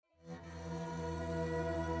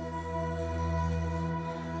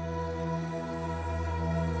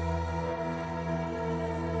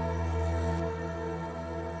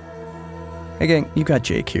Hey gang, you got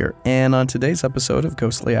Jake here, and on today's episode of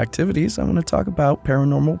Ghostly Activities, I want to talk about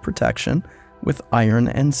paranormal protection with iron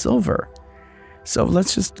and silver. So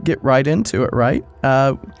let's just get right into it, right?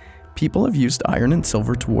 People have used iron and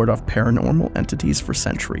silver to ward off paranormal entities for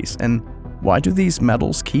centuries, and why do these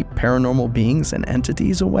metals keep paranormal beings and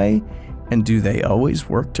entities away? And do they always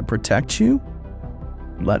work to protect you?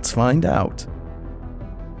 Let's find out.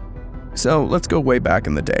 So let's go way back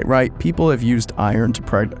in the day, right? People have used iron to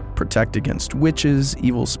protect against witches,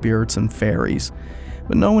 evil spirits, and fairies.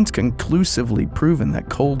 But no one's conclusively proven that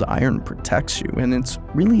cold iron protects you, and it's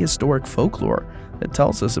really historic folklore that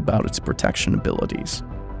tells us about its protection abilities.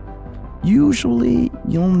 Usually,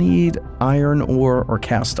 you'll need iron ore or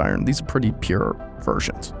cast iron. These are pretty pure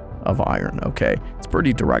versions of iron, okay? It's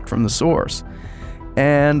pretty direct from the source.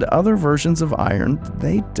 And other versions of iron,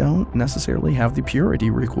 they don't necessarily have the purity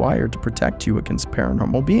required to protect you against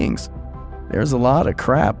paranormal beings. There's a lot of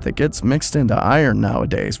crap that gets mixed into iron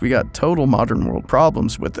nowadays. We got total modern world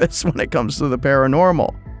problems with this when it comes to the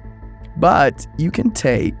paranormal. But you can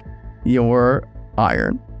take your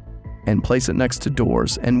iron and place it next to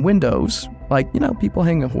doors and windows, like, people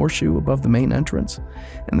hang a horseshoe above the main entrance,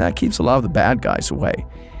 and that keeps a lot of the bad guys away.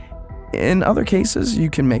 In other cases, you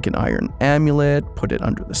can make an iron amulet, put it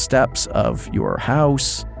under the steps of your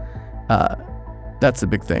house. That's the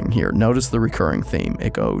big thing here. Notice the recurring theme.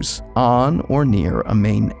 It goes on or near a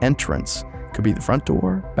main entrance. Could be the front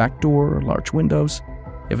door, back door, or large windows.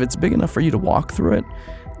 If it's big enough for you to walk through it,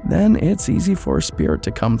 then it's easy for a spirit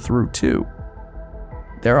to come through too.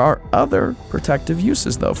 There are other protective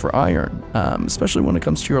uses though for iron, especially when it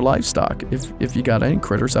comes to your livestock. If you got any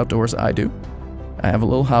critters outdoors, I do. I have a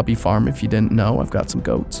little hobby farm, if you didn't know. I've got some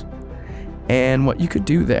goats. And what you could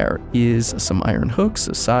do there is some iron hooks,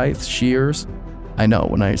 a scythe, shears. I know,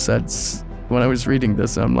 when I was reading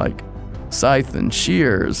this, I'm like, scythe and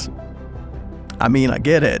shears. I mean, I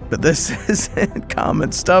get it, but this isn't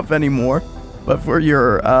common stuff anymore. But for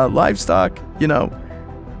your livestock,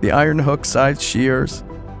 the iron hook, scythe, shears,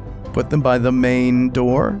 put them by the main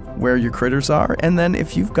door where your critters are. And then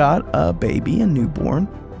if you've got a baby, a newborn,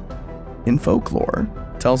 in folklore,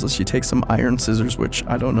 tells us you take some iron scissors, which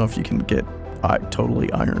I don't know if you can get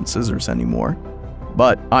totally iron scissors anymore,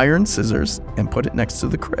 but iron scissors, and put it next to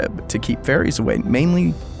the crib to keep fairies away,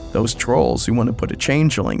 mainly those trolls who want to put a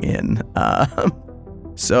changeling in.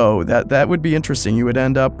 So that would be interesting. You would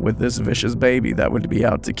end up with this vicious baby that would be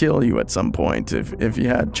out to kill you at some point if you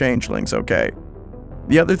had changelings, okay.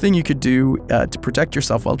 The other thing you could do to protect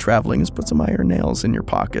yourself while traveling is put some iron nails in your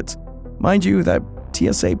pockets. Mind you, that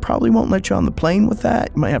TSA probably won't let you on the plane with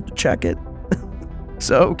that. You might have to check it.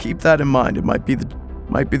 So keep that in mind. It might be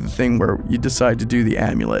the thing where you decide to do the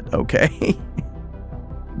amulet, okay?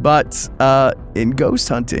 But in ghost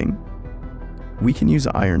hunting, we can use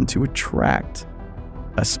iron to attract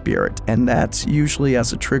a spirit, and that's usually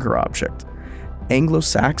as a trigger object.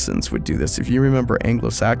 Anglo-Saxons would do this. If you remember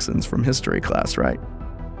Anglo-Saxons from history class, right?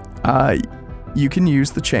 You can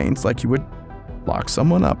use the chains like you would lock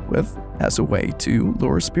someone up with as a way to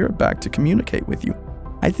lure a spirit back to communicate with you.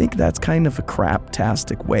 I think that's kind of a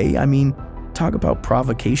crap-tastic way. I mean, talk about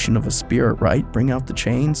provocation of a spirit, right? Bring out the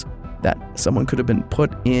chains that someone could have been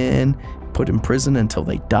put in prison until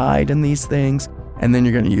they died in these things, and then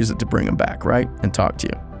you're going to use it to bring them back, right? And talk to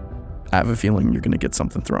you. I have a feeling you're going to get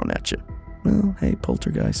something thrown at you. Well, hey,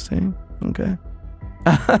 poltergeist, hey? Okay.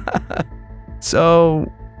 So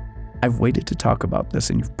I've waited to talk about this,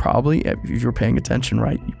 and you've probably, if you're paying attention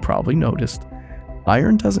right, you probably noticed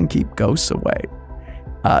iron doesn't keep ghosts away.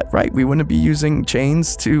 Right, we wouldn't be using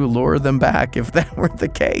chains to lure them back if that were the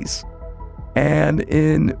case. And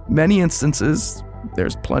in many instances,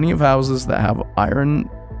 there's plenty of houses that have iron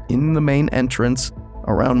in the main entrance,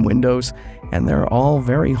 around windows, and they're all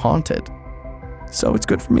very haunted. So it's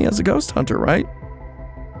good for me as a ghost hunter, right?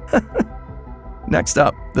 Next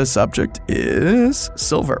up, the subject is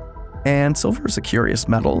silver. And silver is a curious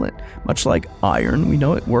metal, and much like iron, we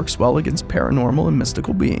know it works well against paranormal and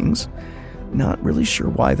mystical beings. Not really sure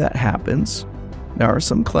why that happens. There are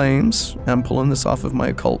some claims. I'm pulling this off of my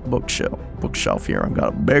occult bookshelf here. I've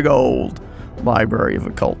got a big old library of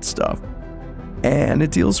occult stuff. And it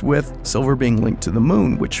deals with silver being linked to the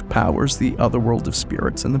moon, which powers the other world of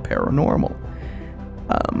spirits and the paranormal.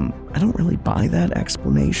 I don't really buy that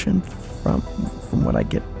explanation from what I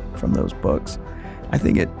get from those books. I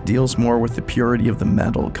think it deals more with the purity of the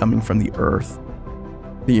metal coming from the earth.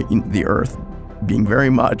 The earth being very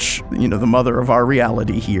much, the mother of our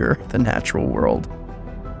reality here, the natural world.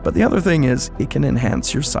 But the other thing is, it can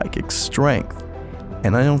enhance your psychic strength.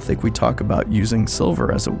 And I don't think we talk about using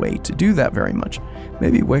silver as a way to do that very much.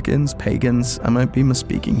 Maybe Wiccans, pagans, I might be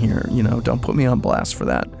misspeaking here, don't put me on blast for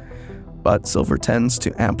that. But silver tends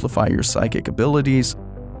to amplify your psychic abilities,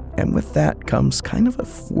 and with that comes kind of a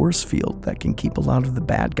force field that can keep a lot of the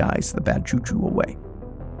bad guys, the bad juju away.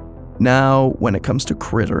 Now, when it comes to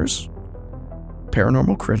critters,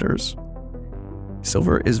 paranormal critters,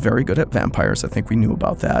 silver is very good at vampires, I think we knew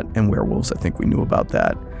about that, and werewolves, I think we knew about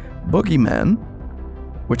that. Boogeymen,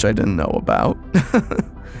 which I didn't know about,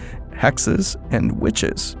 hexes, and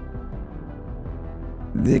witches.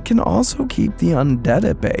 They can also keep the undead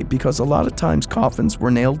at bay because a lot of times coffins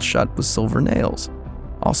were nailed shut with silver nails.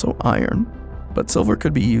 Also iron, but silver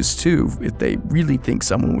could be used too if they really think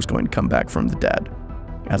someone was going to come back from the dead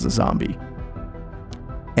as a zombie.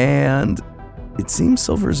 And it seems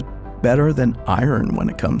silver's better than iron when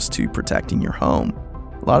it comes to protecting your home.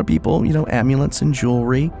 A lot of people, amulets and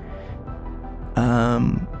jewelry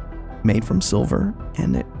made from silver,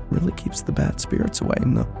 and it really keeps the bad spirits away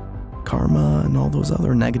and the karma and all those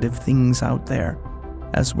other negative things out there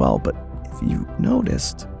as well. But if you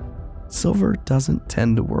noticed, silver doesn't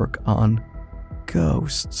tend to work on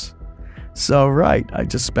ghosts. So right, I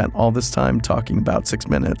just spent all this time talking about 6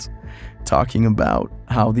 minutes, talking about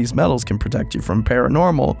how these metals can protect you from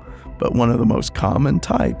paranormal, but one of the most common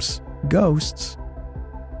types, ghosts,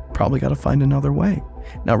 probably got to find another way.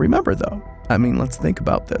 Now remember though, let's think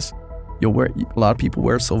about this. A lot of people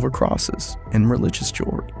wear silver crosses and religious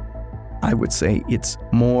jewelry. I would say it's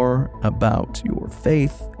more about your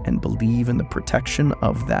faith and believe in the protection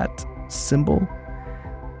of that symbol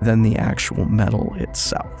than the actual metal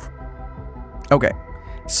itself. Okay,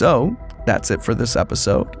 so that's it for this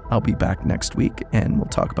episode. I'll be back next week and we'll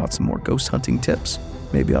talk about some more ghost hunting tips.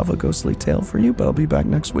 Maybe I'll have a ghostly tale for you, but I'll be back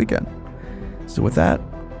next weekend. So with that,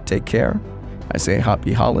 take care. I say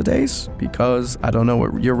happy holidays because I don't know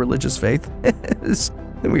what your religious faith is.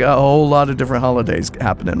 We got a whole lot of different holidays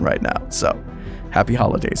happening right now. So happy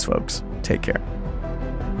holidays, folks. Take care.